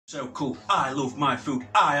So cool, I love my food,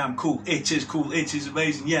 I am cool, it is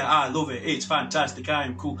amazing, yeah, I love it, it's fantastic, I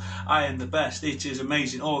am cool, I am the best, it is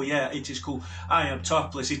amazing, oh yeah, it is cool, I am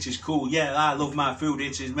topless, it is cool, yeah, I love my food,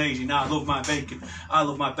 it is amazing, I love my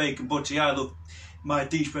bacon butty, I love my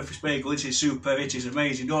deep breakfast bagel, it is super, it is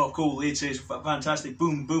amazing, oh cool, it is fantastic,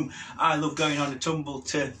 boom, boom, I love going on a tumble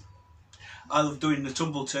turn, I love doing the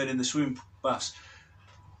tumble turn in the swim baths.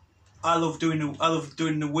 I love doing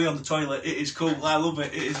the wee on the toilet. It is cool. I love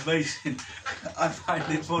it. It is amazing. I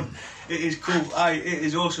find it fun. It is cool. It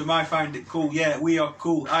is awesome. I find it cool. Yeah, we are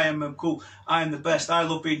cool. I am cool. I am the best. I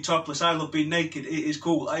love being topless. I love being naked. It is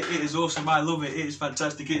cool. It is awesome. I love it. It is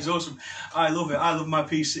fantastic. It is awesome. I love it. I love my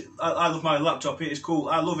PC. I love my laptop. It is cool.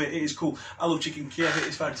 I love it. It is cool. I love chicken Kiev. It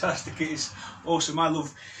is fantastic. It is awesome. I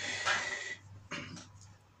love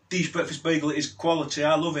these breakfast bagel, it is quality.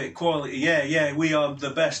 I love it. Quality. Yeah, yeah. We are the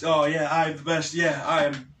best. Oh yeah, I'm the best. Yeah, I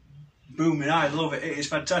am booming. I love it. It is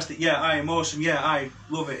fantastic. Yeah, I am awesome. Yeah, I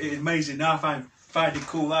love it. It is amazing. I find it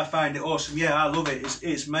cool. I find it awesome. Yeah, I love it.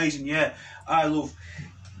 It's amazing. Yeah, I love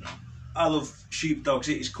sheepdogs.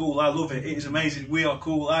 It is cool. I love it. It is amazing. We are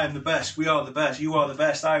cool. I am the best. We are the best. You are the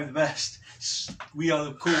best. I am the best. We are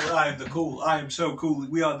the cool. I am the cool. I am so cool.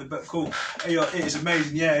 We are the cool. It is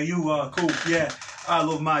amazing. Yeah, you are cool. Yeah. I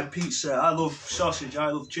love my pizza, I love sausage,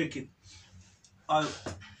 I love chicken, I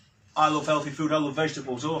love healthy food, I love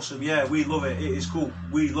vegetables, awesome, yeah, we love it, it is cool,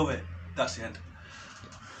 we love it. That's the end.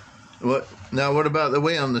 What about the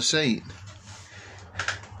wee on the seat?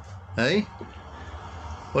 Hey?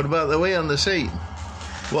 What about the wee on the seat?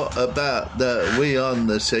 What about the wee on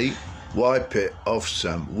the seat? Wipe it off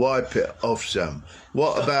some, wipe it off some.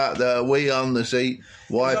 What about the wee on the seat?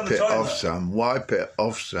 Wipe it off some, wipe it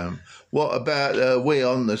off some. What about the wee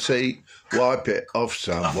on the seat? Wipe it off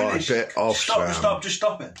some, wipe it off some. Just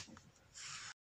stop it.